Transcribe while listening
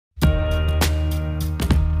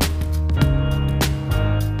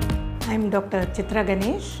I'm Dr.Chitra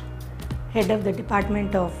Ganesh, Head of the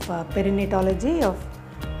Department of Perinatology of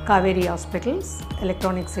Kauvery Hospitals,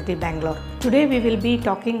 Electronic City, Bangalore. Today we will be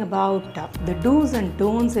talking about the do's and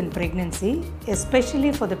don'ts in pregnancy,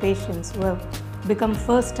 especially for the patients who have become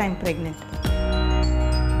first-time pregnant.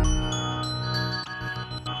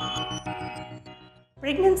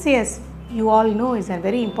 Pregnancy, as you all know, is a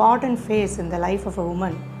very important phase in the life of a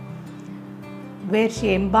woman, where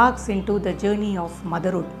she embarks into the journey of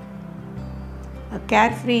motherhood. A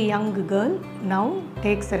carefree young girl now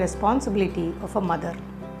takes the responsibility of a mother.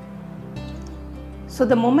 So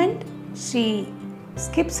the moment she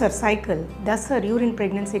skips her cycle, does her urine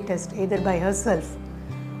pregnancy test either by herself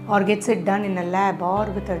or gets it done in a lab or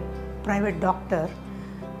with a private doctor,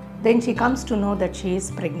 then she comes to know that she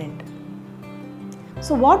is pregnant.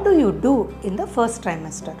 So what do you do in the first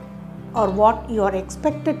trimester, or what you are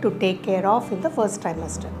expected to take care of in the first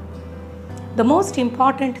trimester? The most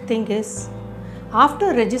important thing is, after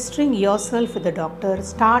registering yourself with the doctor,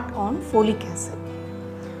 start on folic acid.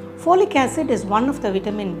 Folic acid is one of the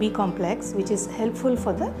vitamin B complex which is helpful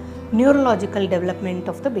for the neurological development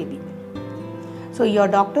of the baby. So your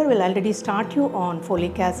doctor will already start you on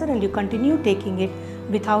folic acid and you continue taking it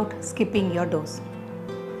without skipping your dose.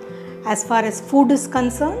 As far as food is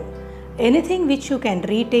concerned, anything which you can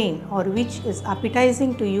retain or which is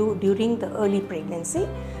appetizing to you during the early pregnancy,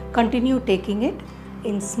 continue taking it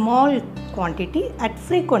in small quantity at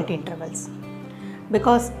frequent intervals.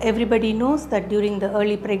 Because everybody knows that during the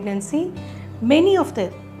early pregnancy, many of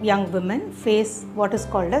the young women face what is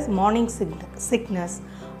called as morning sickness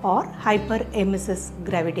or hyperemesis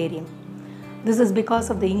gravidarum. This is because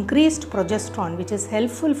of the increased progesterone which is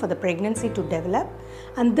helpful for the pregnancy to develop,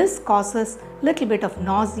 and this causes little bit of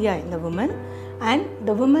nausea in the woman, and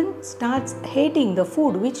the woman starts hating the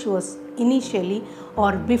food which was initially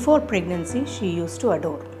or before pregnancy she used to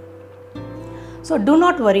adore. So do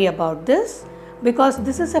not worry about this, because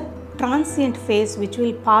this is a transient phase which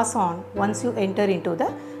will pass on once you enter into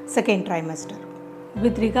the second trimester.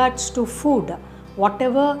 With regards to food,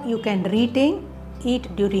 whatever you can retain,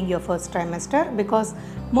 eat during your first trimester, because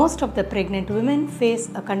most of the pregnant women face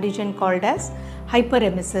a condition called as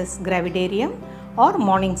hyperemesis gravidarum or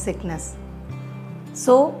morning sickness.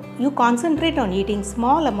 So you concentrate on eating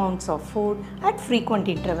small amounts of food at frequent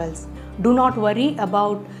intervals. Do not worry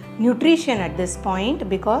about nutrition at this point,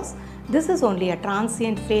 because this is only a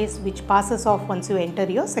transient phase which passes off once you enter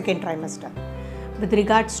your second trimester. With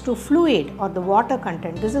regards to fluid or the water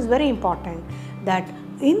content, this is very important, that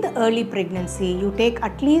in the early pregnancy you take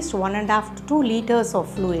at least 1.5 to 2 liters of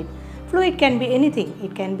fluid. Fluid can be anything.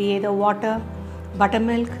 It can be either water,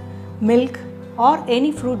 buttermilk, milk, or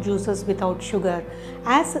any fruit juices without sugar,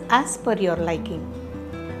 as per your liking.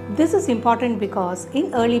 This is important because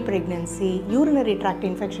in early pregnancy, urinary tract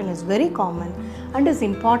infection is very common, and it is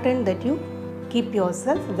important that you keep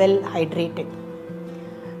yourself well hydrated.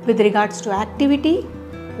 With regards to activity,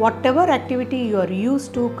 whatever activity you are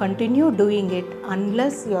used to, continue doing it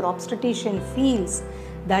unless your obstetrician feels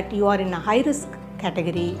that you are in a high risk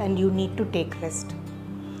category and you need to take rest.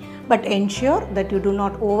 But ensure that you do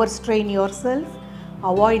not overstrain yourself,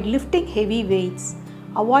 avoid lifting heavy weights,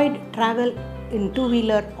 avoid travel in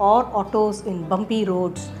two-wheeler or autos in bumpy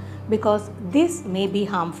roads, because this may be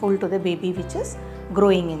harmful to the baby which is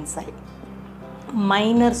growing inside.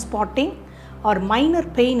 Minor spotting or minor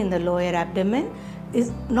pain in the lower abdomen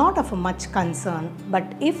is not of much concern, but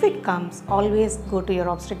if it comes, always go to your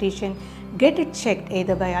obstetrician, get it checked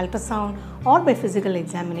either by ultrasound or by physical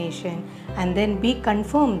examination, and then be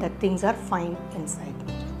confirmed that things are fine inside.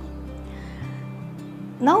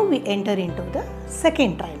 Now we enter into the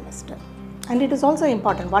second trimester, and it is also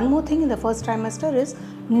important. One more thing in the first trimester is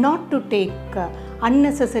not to take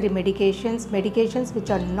unnecessary medications which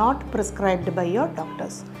are not prescribed by your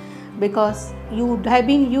doctors, because you would have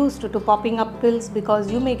been used to popping up pills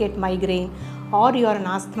because you may get migraine, or you are an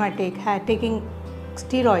asthmatic taking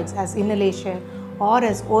steroids as inhalation or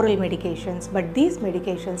as oral medications. But these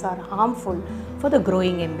medications are harmful for the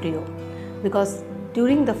growing embryo, because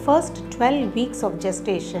during the first 12 weeks of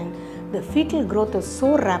gestation, the fetal growth is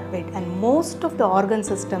so rapid and most of the organ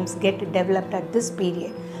systems get developed at this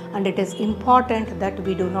period, and it is important that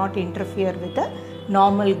we do not interfere with the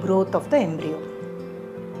normal growth of the embryo.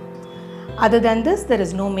 Other than this, there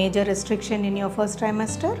is no major restriction in your first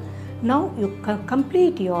trimester. Now you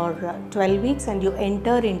complete your 12 weeks and you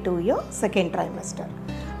enter into your second trimester.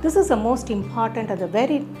 This is the most important and a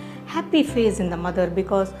very happy phase in the mother,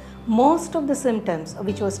 because most of the symptoms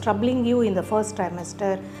which was troubling you in the first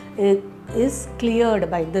trimester is cleared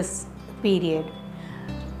by this period.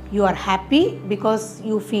 You are happy because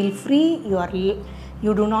you feel free, you are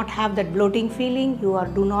You do not have that bloating feeling,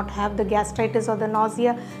 do not have the gastritis or the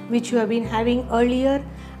nausea which you have been having earlier,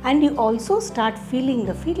 and you also start feeling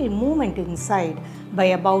the fetal movement inside by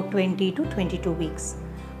about 20 to 22 weeks.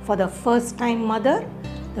 For the first time mother,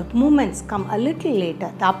 the movements come a little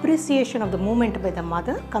later. The appreciation of the movement by the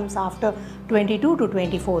mother comes after 22 to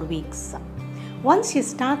 24 weeks. Once she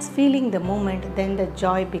starts feeling the movement, then the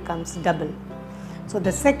joy becomes double. So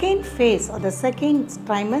the second phase or the second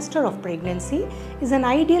trimester of pregnancy is an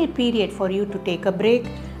ideal period for you to take a break,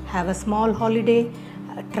 have a small holiday,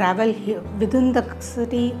 travel within the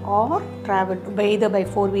city, or travel either by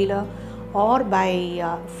four-wheeler or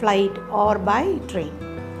by flight or by train.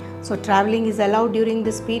 So traveling is allowed during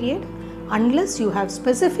this period unless you have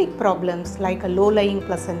specific problems like a low-lying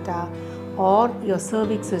placenta or your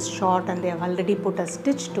cervix is short and they have already put a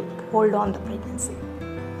stitch to hold on the pregnancy.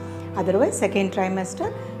 Otherwise, second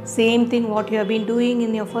trimester, same thing what you have been doing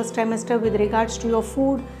in your first trimester with regards to your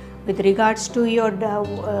food, with regards to your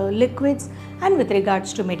liquids, and with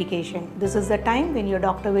regards to medication. This is the time when your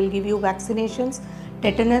doctor will give you vaccinations,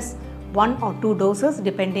 tetanus, 1 or 2 doses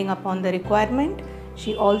depending upon the requirement.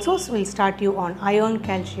 She also will start you on iron,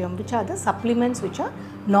 calcium, which are the supplements which are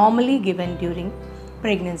normally given during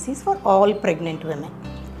pregnancies for all pregnant women.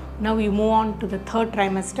 Now you move on to the third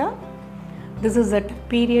trimester. This is a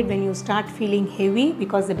period when you start feeling heavy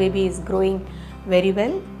because the baby is growing very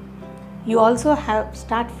well. You also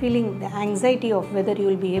start feeling the anxiety of whether you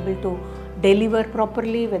will be able to deliver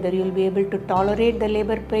properly, whether you will be able to tolerate the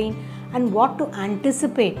labor pain, and what to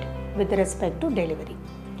anticipate with respect to delivery.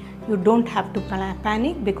 You don't have to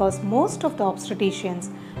panic because most of the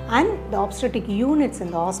obstetricians and the obstetric units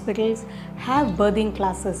in the hospitals have birthing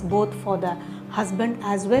classes both for the husband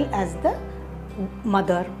as well as the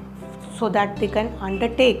mother, so that they can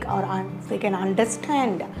undertake or they can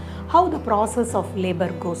understand how the process of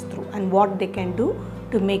labor goes through and what they can do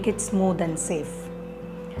to make it smooth and safe.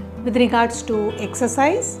 With regards to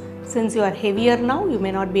exercise, since you are heavier now, you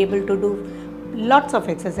may not be able to do lots of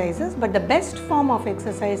exercises, but the best form of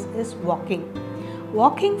exercise is walking.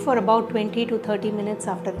 Walking for about 20 to 30 minutes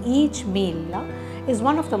after each meal is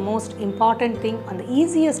one of the most important thing and the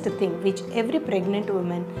easiest thing which every pregnant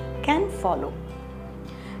woman can follow.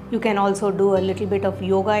 You can also do a little bit of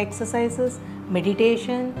yoga exercises,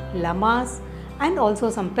 meditation, lamas, and also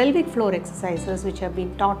some pelvic floor exercises which have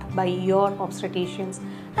been taught by your obstetricians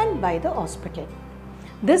and by the hospital.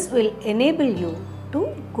 This will enable you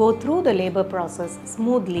to go through the labor process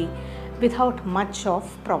smoothly without much of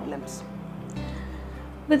problems.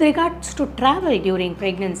 With regards to travel during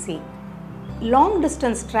pregnancy, long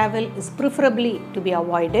distance travel is preferably to be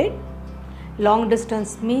avoided. Long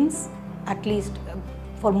distance means at least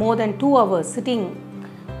for more than 2 hours sitting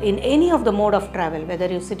in any of the mode of travel, whether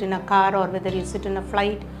you sit in a car or whether you sit in a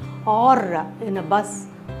flight or in a bus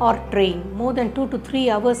or train, more than 2 to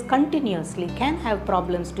 3 hours continuously can have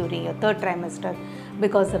problems during your third trimester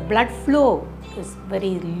because the blood flow is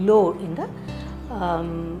very low in the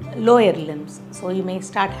lower limbs. So you may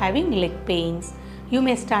start having leg pains, you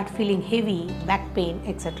may start feeling heavy, back pain,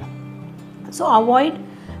 etc. So avoid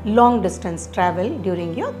long distance travel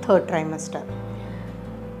during your third trimester.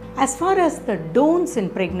 As far as the don'ts in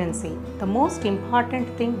pregnancy, the most important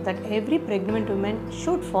thing that every pregnant woman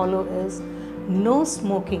should follow is no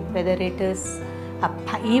smoking, whether it is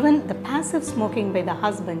even the passive smoking by the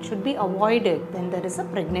husband should be avoided when there is a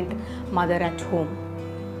pregnant mother at home.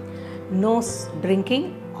 No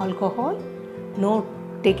drinking alcohol, no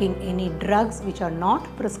taking any drugs which are not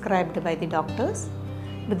prescribed by the doctors.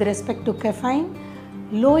 With respect to caffeine,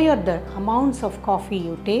 lower the amounts of coffee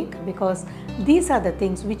you take because these are the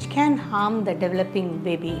things which can harm the developing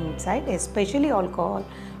baby inside, especially alcohol,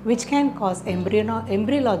 which can cause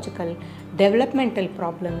embryological developmental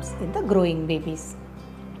problems in the growing babies.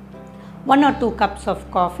 1 or 2 cups of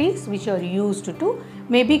coffees which are used to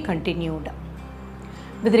may be continued.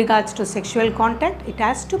 With regards to sexual contact, it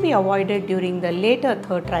has to be avoided during the later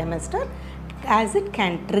third trimester as it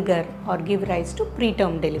can trigger or give rise to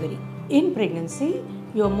preterm delivery. In pregnancy,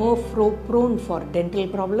 you are more prone for dental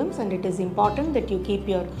problems and it is important that you keep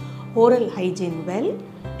your oral hygiene well.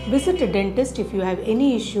 Visit a dentist if you have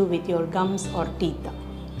any issue with your gums or teeth.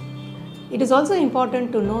 It is also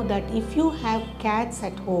important to know that if you have cats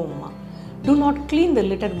at home, do not clean the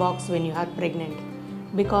litter box when you are pregnant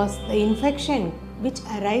because the infection which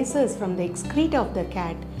arises from the excreta of the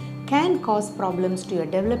cat can cause problems to your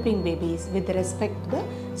developing babies with respect to the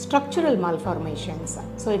structural malformations.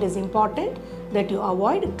 So it is important that you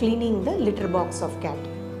avoid cleaning the litter box of cat.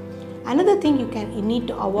 Another thing you need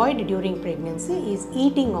to avoid during pregnancy is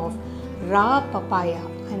eating of raw papaya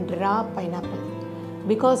and raw pineapple.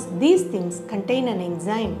 because these things contain an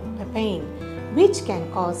enzyme, papain, which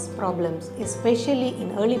can cause problems, especially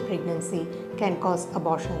in early pregnancy, can cause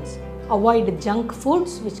abortions. Avoid junk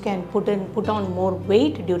foods which can put on more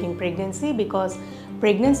weight during pregnancy, because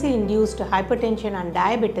pregnancy-induced hypertension and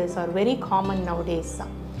diabetes are very common nowadays.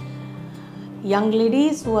 Young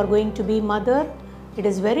ladies who are going to be mother, it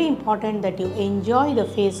is very important that you enjoy the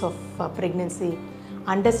phase of pregnancy.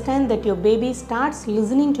 Understand that your baby starts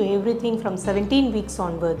listening to everything from 17 weeks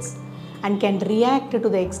onwards and can react to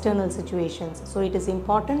the external situations. So it is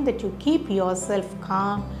important that you keep yourself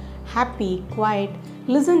calm, happy, quiet,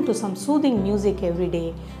 listen to some soothing music every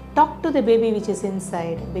day. Talk to the baby which is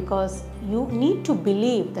inside, because you need to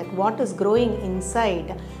believe that what is growing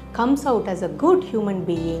inside comes out as a good human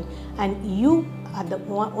being, and you are the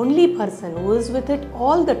only person who is with it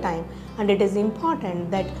all the time, and it is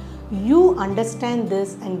important that you understand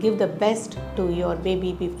this and give the best to your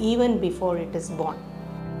baby even before it is born.